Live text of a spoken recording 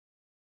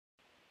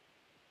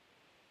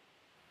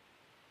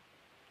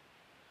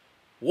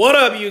What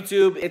up,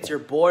 YouTube? It's your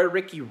boy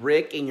Ricky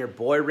Rick, and your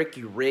boy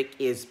Ricky Rick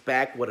is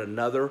back with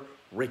another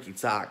Ricky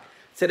Talk.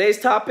 Today's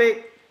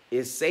topic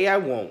is say I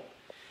won't.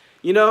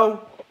 You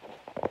know,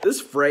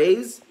 this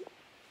phrase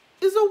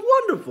is a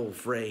wonderful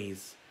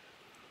phrase.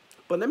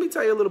 But let me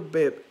tell you a little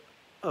bit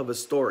of a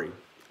story,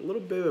 a little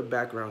bit of a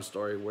background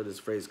story where this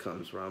phrase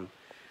comes from.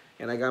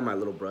 And I got my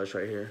little brush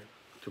right here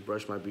to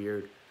brush my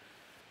beard.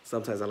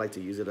 Sometimes I like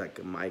to use it like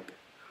a mic.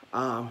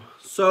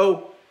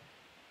 So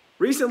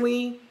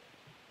recently,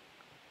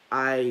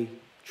 I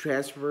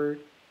transferred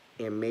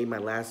and made my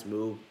last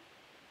move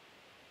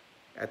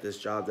at this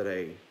job that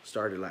I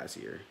started last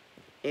year.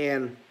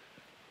 And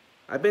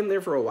I've been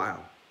there for a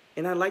while.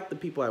 And I like the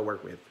people I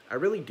work with. I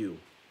really do.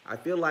 I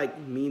feel like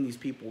me and these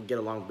people get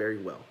along very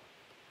well.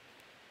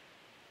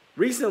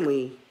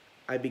 Recently,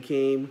 I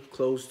became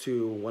close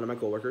to one of my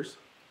coworkers,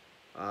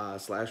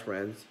 slash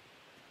friends.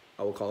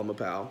 I will call him a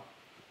pal.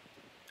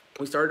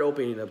 We started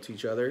opening up to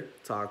each other,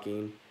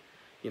 talking,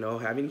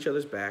 having each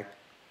other's back.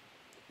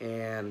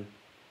 And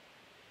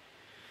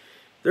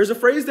there's a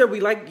phrase that we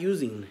like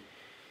using,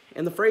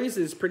 and the phrase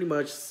is pretty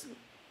much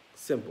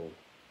simple.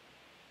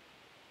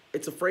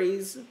 It's a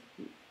phrase,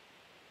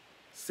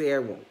 say I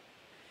won't.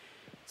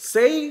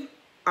 Say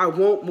I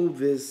won't move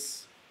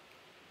this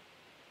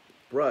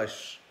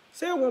brush.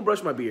 Say I won't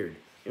brush my beard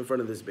in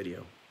front of this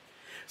video.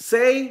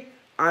 Say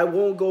I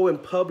won't go in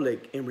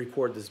public and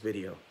record this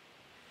video.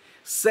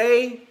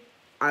 Say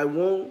I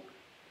won't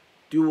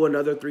do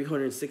another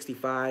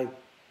 365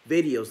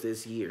 videos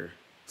this year.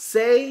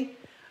 Say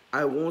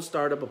I won't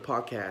start up a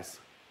podcast.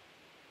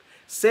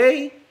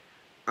 Say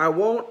I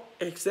won't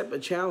accept a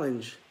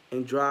challenge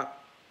and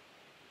drop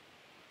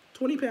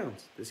 20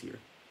 pounds this year.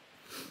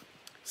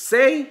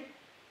 Say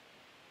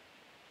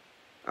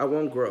I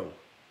won't grow.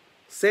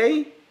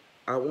 Say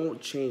I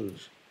won't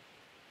change.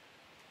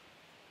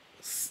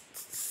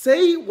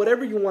 Say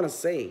whatever you want to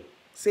say.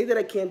 Say that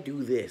I can't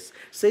do this.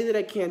 Say that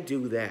I can't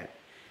do that.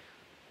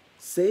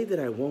 Say that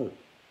I won't.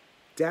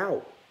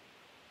 Doubt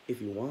if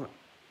you want.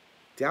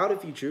 Doubt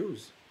if you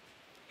choose.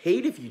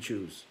 Hate if you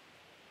choose.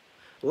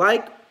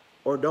 Like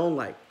or don't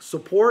like.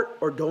 Support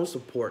or don't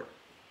support.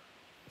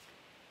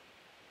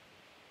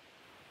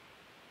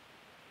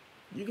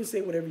 You can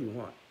say whatever you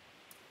want.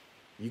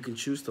 You can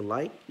choose to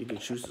like. You can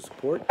choose to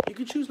support. You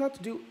can choose not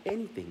to do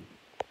anything.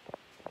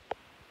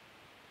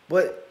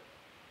 But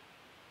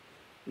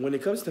when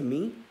it comes to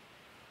me,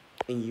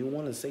 and you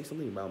want to say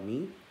something about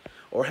me,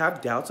 or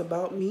have doubts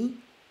about me,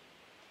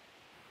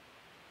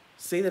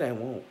 say that I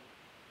won't.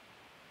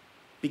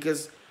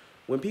 Because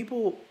when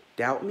people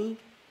doubt me,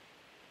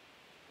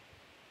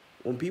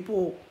 when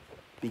people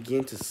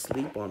begin to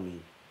sleep on me,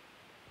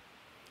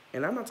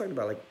 and I'm not talking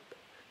about like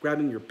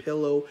grabbing your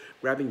pillow,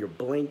 grabbing your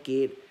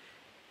blanket.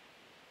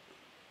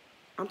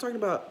 I'm talking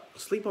about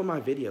sleep on my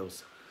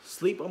videos,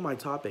 sleep on my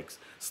topics,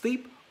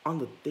 sleep on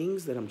the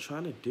things that I'm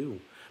trying to do,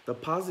 the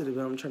positive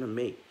that I'm trying to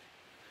make.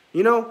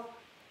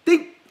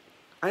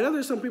 I know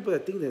there's some people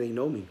that think that they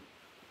know me.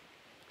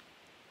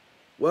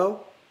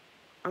 Well,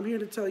 I'm here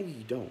to tell you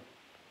you don't.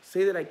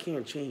 Say that I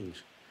can't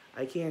change.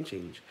 I can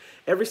change.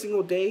 Every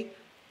single day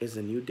is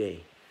a new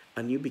day,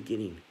 a new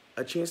beginning,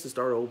 a chance to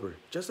start over,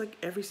 just like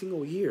every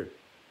single year.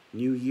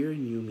 New year,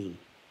 new me.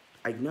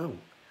 I know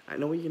what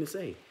you're going to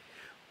say.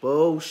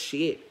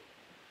 Bullshit.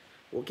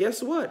 Well,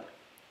 guess what?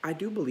 I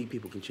do believe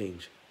people can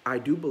change. I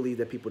do believe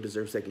that people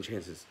deserve second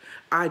chances.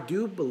 I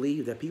do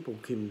believe that people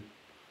can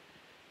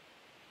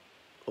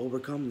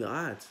overcome the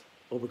odds,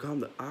 overcome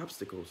the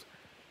obstacles.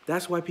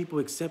 That's why people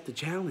accept the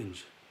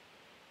challenge.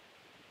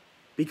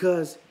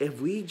 Because if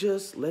we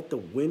just let the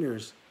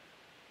winners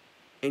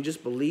and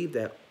just believe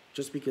that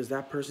just because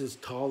that person's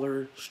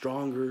taller,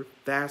 stronger,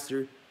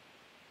 faster,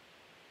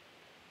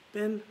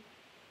 then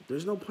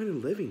there's no point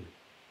in living.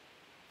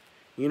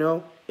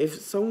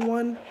 If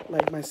someone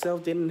like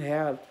myself didn't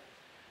have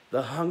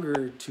the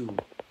hunger to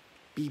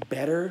be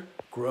better,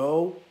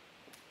 grow,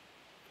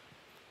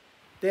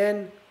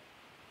 then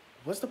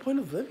what's the point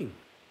of living?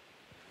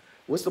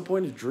 What's the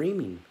point of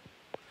dreaming?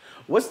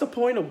 What's the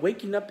point of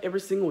waking up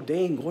every single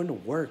day and going to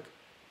work,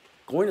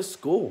 going to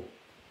school?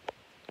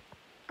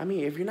 I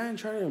mean, if you're not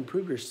trying to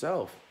improve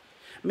yourself,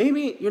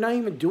 maybe you're not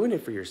even doing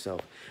it for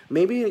yourself.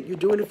 Maybe you're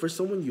doing it for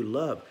someone you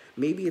love.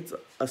 Maybe it's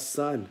a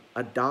son,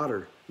 a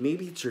daughter.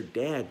 Maybe it's your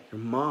dad,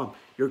 your mom,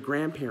 your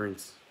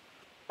grandparents.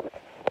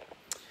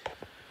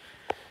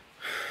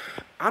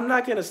 I'm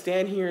not going to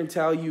stand here and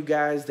tell you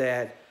guys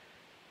that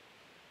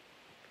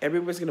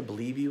everyone's going to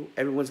believe you,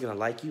 everyone's going to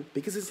like you,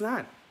 because it's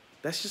not.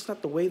 That's just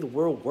not the way the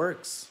world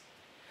works.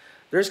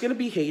 There's going to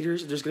be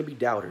haters, there's going to be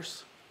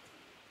doubters.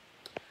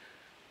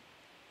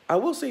 I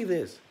will say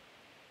this.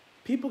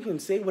 People can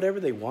say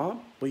whatever they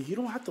want, but you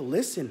don't have to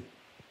listen.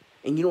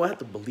 And you don't have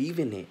to believe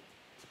in it.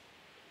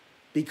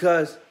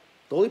 Because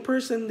the only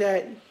person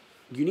that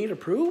you need to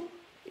prove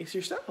is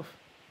yourself.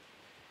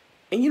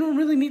 And you don't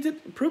really need to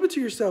prove it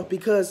to yourself,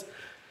 because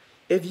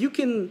if you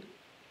can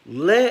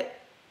let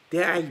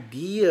the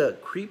idea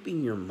creep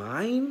in your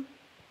mind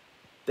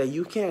that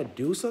you can't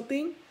do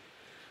something,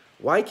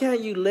 why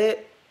can't you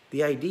let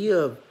the idea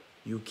of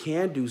You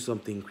can do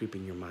something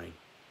creeping your mind.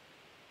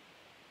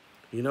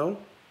 You know?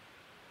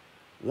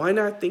 Why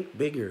not think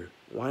bigger?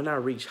 Why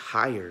not reach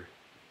higher?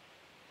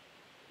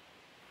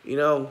 You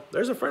know,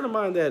 there's a friend of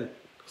mine that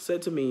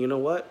said to me, you know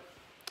what?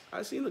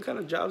 I seen the kind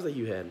of jobs that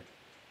you had,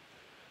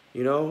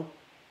 you know?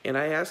 And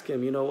I asked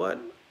him, you know what?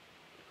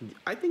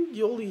 I think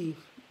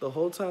the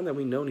whole time that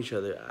we known each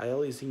other, I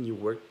only seen you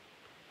work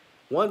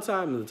one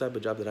time in the type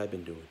of job that I've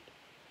been doing.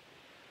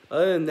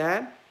 Other than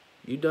that,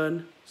 you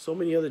done so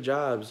many other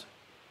jobs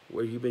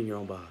where you've been your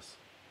own boss.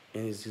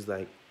 And it's just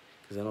like,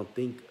 because I don't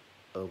think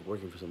of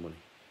working for somebody.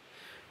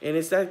 And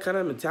it's that kind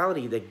of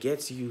mentality that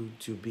gets you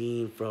to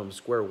being from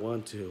square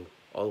one to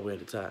all the way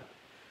to the top.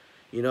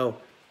 You know,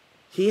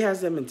 he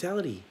has that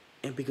mentality.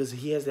 And because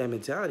he has that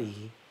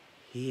mentality,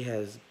 he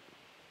has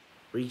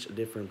reached a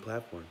different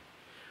platform.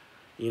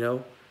 You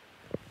know?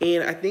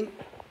 And I think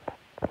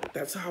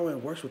that's how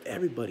it works with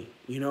everybody,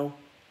 you know?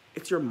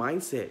 It's your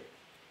mindset,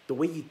 the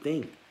way you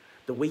think,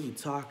 the way you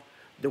talk,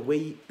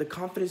 the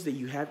confidence that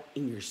you have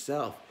in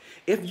yourself.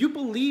 If you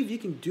believe you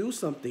can do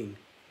something,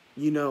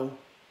 you know,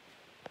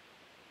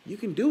 you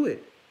can do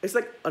it. It's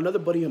like another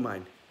buddy of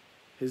mine.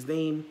 His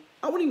name,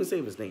 I wouldn't even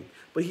say his name,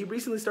 but he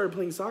recently started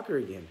playing soccer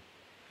again.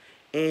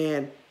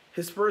 And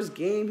his first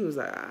game, he was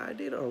like, I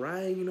did all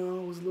right, you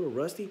know, I was a little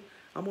rusty.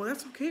 I'm like,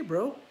 that's okay,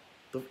 bro.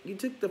 You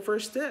took the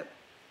first step.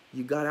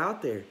 You got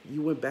out there.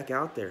 You went back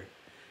out there.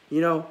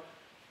 You know,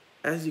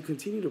 as you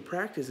continue to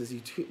practice, as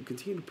you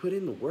continue to put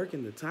in the work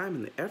and the time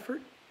and the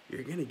effort,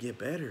 you're going to get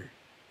better.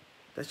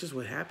 That's just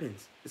what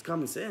happens. It's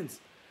common sense.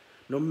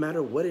 No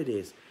matter what it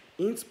is,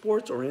 in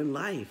sports or in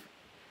life,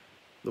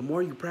 the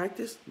more you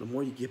practice, the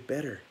more you get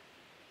better.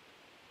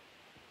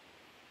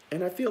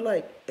 And I feel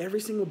like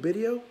every single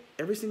video,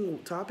 every single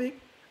topic,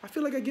 I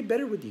feel like I get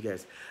better with you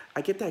guys.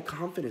 I get that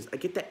confidence. I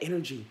get that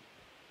energy.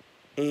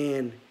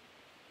 And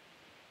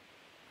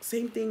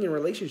same thing in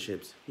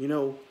relationships. You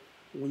know,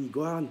 when you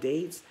go out on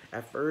dates,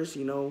 at first,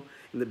 you know,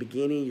 in the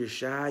beginning, you're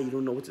shy. You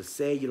don't know what to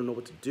say. You don't know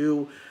what to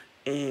do.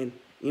 And,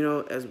 you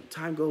know, as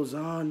time goes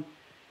on,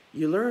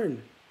 you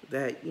learn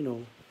that, you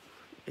know,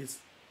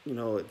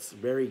 it's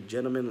very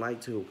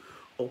gentleman-like to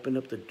open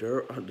up the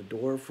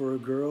door for a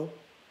girl.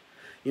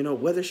 You know,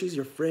 whether she's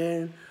your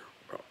friend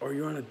or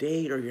you're on a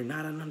date or you're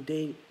not on a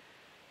date,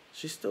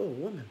 she's still a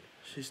woman.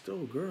 She's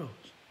still a girl.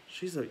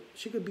 She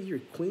could be your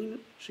queen.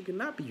 She could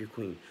not be your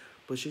queen,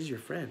 but she's your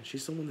friend.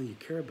 She's someone that you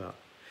care about.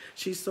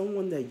 She's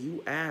someone that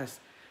you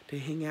ask to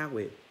hang out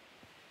with,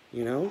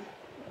 you know?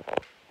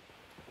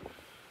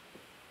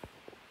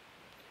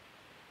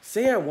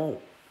 Say I won't.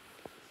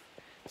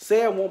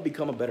 Say I won't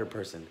become a better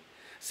person.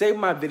 Say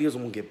my videos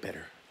won't get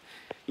better.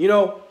 You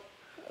know,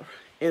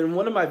 in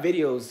one of my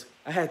videos,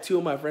 I had two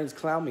of my friends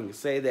clown me,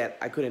 say that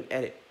I couldn't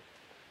edit.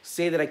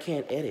 Say that I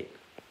can't edit.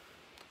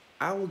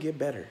 I will get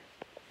better.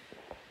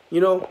 You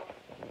know,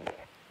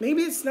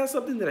 maybe it's not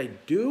something that I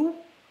do,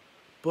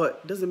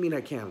 but doesn't mean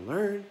I can't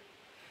learn.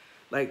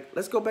 Like,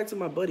 let's go back to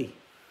my buddy,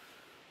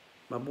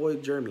 my boy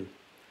Jeremy.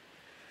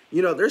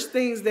 You know, there's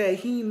things that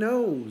he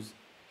knows.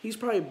 He's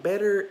probably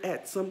better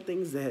at some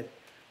things that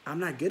I'm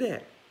not good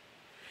at.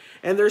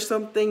 And there's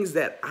some things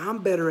that I'm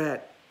better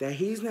at that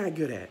he's not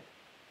good at.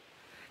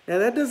 Now,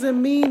 that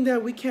doesn't mean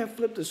that we can't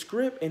flip the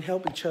script and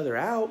help each other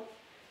out.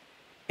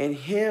 And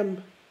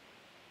him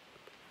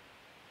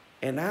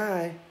and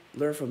I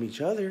learn from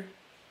each other.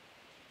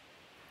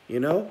 You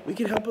know, we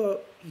can help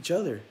out each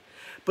other.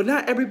 But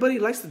not everybody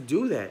likes to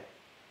do that.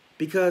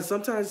 Because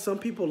sometimes some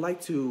people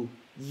like to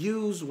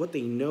use what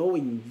they know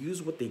and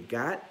use what they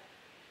got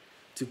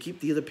to keep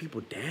the other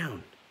people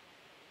down.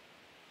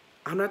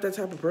 I'm not that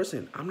type of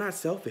person. I'm not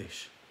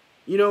selfish.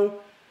 You know,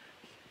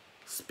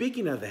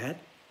 speaking of that,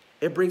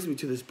 it brings me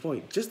to this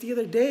point. Just the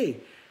other day,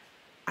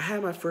 I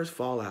had my first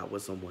fallout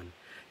with someone.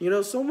 You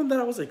know, someone that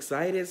I was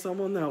excited,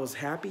 someone that I was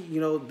happy,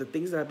 you know, the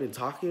things that I've been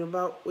talking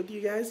about with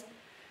you guys.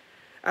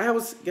 I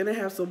was going to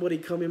have somebody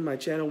come in my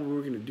channel. We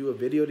were going to do a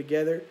video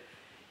together.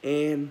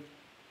 And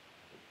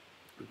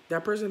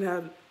that person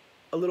had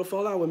a little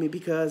fallout with me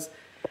because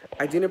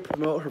I didn't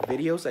promote her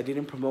videos. I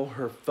didn't promote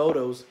her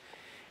photos.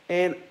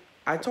 And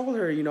I told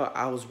her, you know,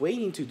 I was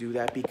waiting to do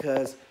that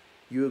because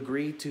you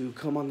agreed to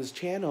come on this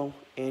channel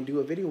and do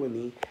a video with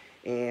me.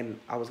 And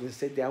I was going to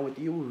sit down with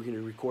you. We were going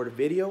to record a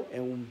video.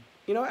 And,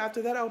 you know,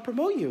 after that, I'll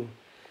promote you.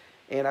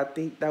 And I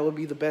think that would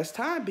be the best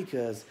time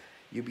because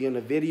you'll be in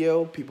the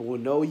video. People will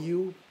know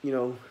you, you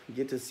know,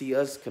 get to see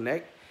us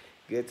connect,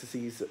 get to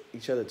see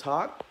each other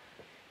talk.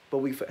 But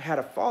we've had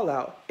a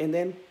fallout. And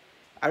then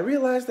I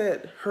realized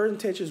that her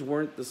intentions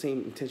weren't the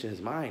same intention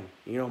as mine.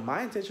 You know,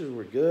 my intentions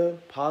were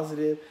good,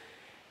 positive,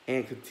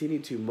 and continue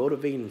to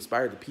motivate and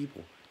inspire the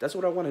people. That's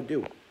what I want to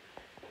do.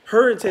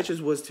 Her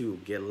intentions was to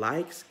get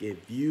likes,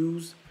 get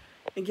views,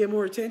 and get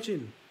more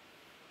attention.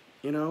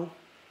 You know?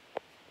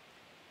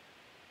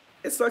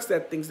 It sucks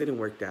that things didn't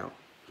work out,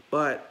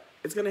 but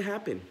it's going to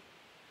happen.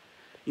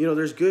 You know,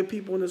 there's good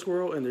people in this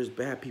world and there's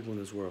bad people in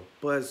this world.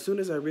 But as soon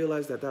as I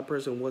realized that that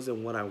person wasn't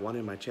what I wanted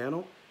in my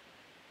channel,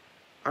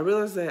 I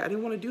realized that I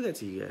didn't want to do that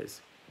to you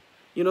guys.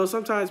 You know,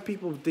 sometimes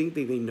people think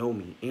that they know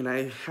me, and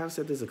I have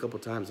said this a couple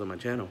times on my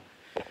channel,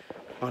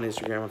 on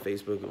Instagram, on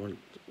Facebook, on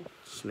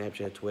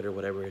Snapchat, Twitter,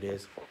 whatever it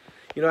is.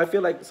 You know, I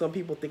feel like some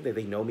people think that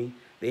they know me.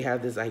 They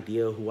have this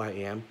idea of who I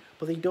am,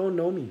 but they don't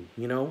know me,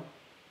 you know?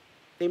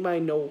 They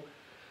might know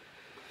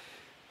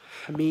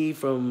me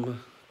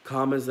from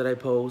comments that I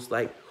post.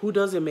 Like, who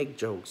doesn't make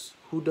jokes?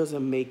 Who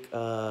doesn't make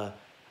a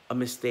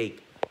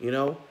mistake, you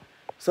know?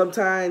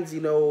 Sometimes,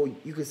 you know,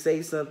 you can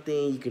say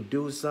something, you can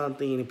do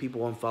something, and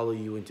people unfollow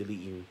you and delete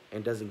you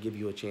and doesn't give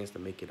you a chance to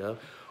make it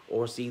up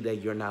or see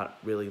that you're not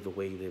really the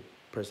way the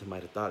person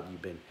might have thought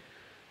you've been.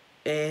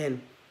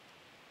 And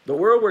the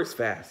world works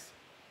fast.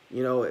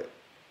 You know,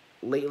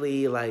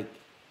 lately, like,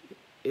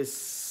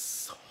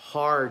 it's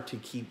hard to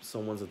keep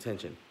someone's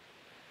attention.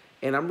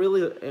 And I'm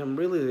realizing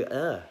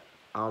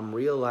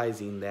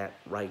that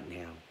right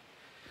now.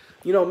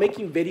 You know,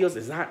 making videos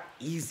is not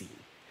easy.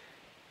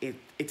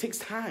 It takes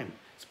time,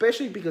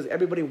 especially because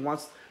everybody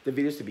wants the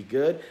videos to be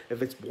good.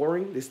 If it's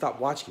boring, they stop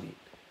watching it.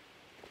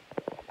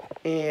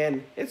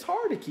 And it's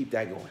hard to keep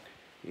that going.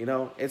 You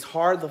know, it's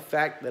hard the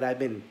fact that I've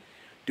been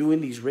doing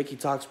these Ricky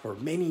Talks for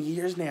many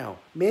years now.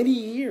 Many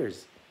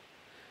years.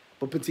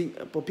 But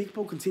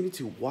people continue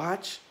to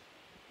watch,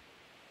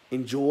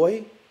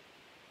 enjoy,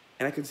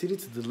 and I continue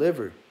to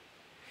deliver.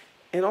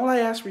 And all I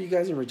ask for you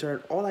guys in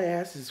return, all I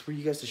ask is for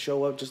you guys to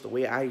show up just the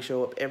way I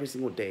show up every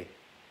single day.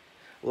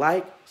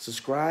 Like,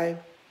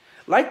 subscribe.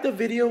 Like the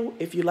video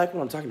if you like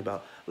what I'm talking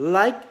about.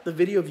 Like the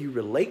video if you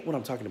relate what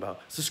I'm talking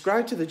about.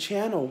 Subscribe to the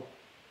channel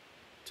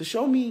to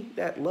show me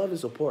that love and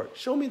support.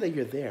 Show me that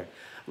you're there.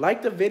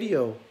 Like the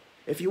video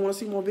if you want to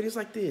see more videos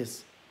like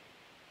this.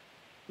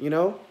 You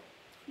know,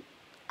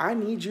 I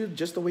need you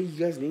just the way you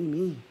guys need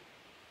me.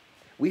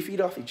 We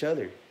feed off each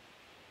other.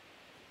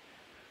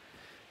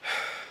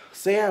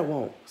 Say I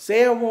won't.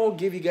 Say I won't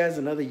give you guys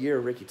another year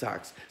of Ricky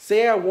Talks.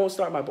 Say I won't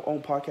start my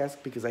own podcast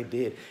because I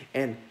did.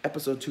 And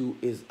episode 2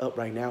 is up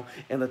right now.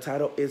 And the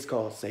title is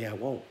called Say I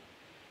Won't.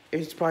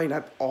 It's probably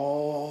not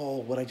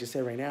all what I just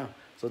said right now.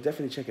 So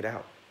definitely check it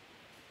out.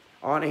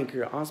 On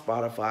Anchor, on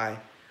Spotify,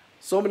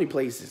 so many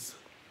places.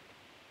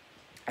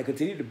 I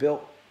continue to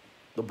build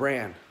the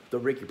brand, the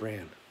Ricky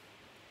brand.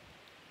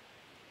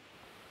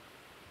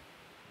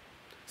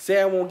 Say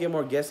I won't get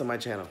more guests on my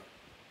channel,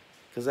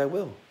 because I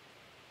will.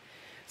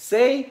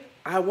 Say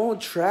I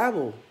won't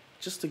travel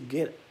just to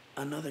get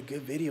another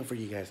good video for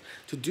you guys,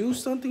 to do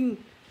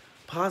something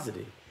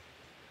positive.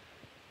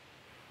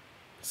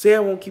 Say I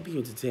won't keep you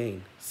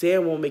entertained. Say I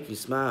won't make you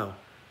smile.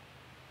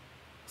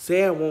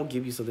 Say I won't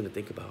give you something to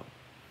think about,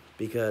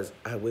 because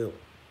I will.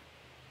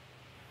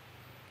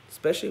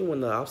 Especially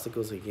when the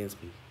obstacles are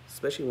against me,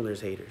 especially when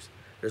there's haters.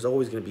 There's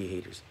always going to be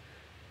haters.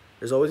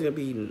 There's always going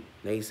to be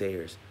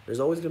naysayers. There's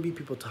always going to be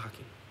people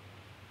talking.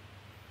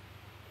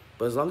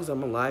 But as long as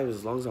I'm alive,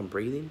 as long as I'm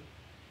breathing,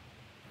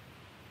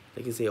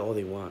 they can say all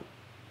they want.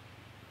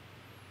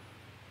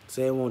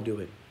 Say I won't do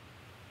it,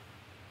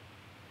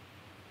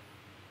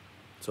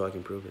 so I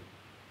can prove it.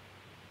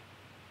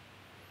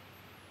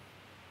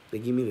 They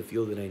give me the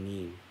fuel that I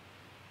need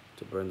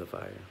to burn the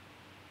fire.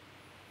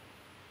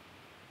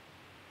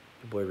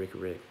 Your boy Ricky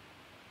Rick.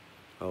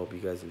 I hope you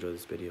guys enjoy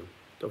this video.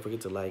 Don't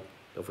forget to like.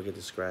 Don't forget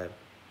to subscribe.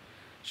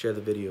 Share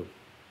the video.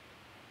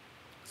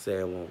 Say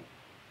I won't,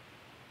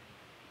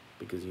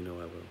 because you know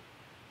I will.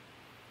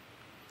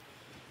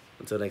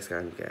 Until next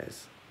time,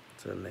 guys.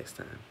 Until next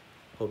time.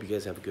 Hope you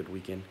guys have a good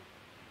weekend.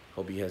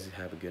 Hope you guys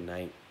have a good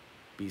night.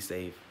 Be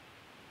safe.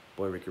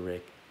 Boy Ricky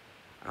Rick.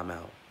 I'm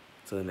out.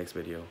 Until the next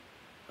video.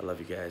 I love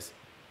you guys.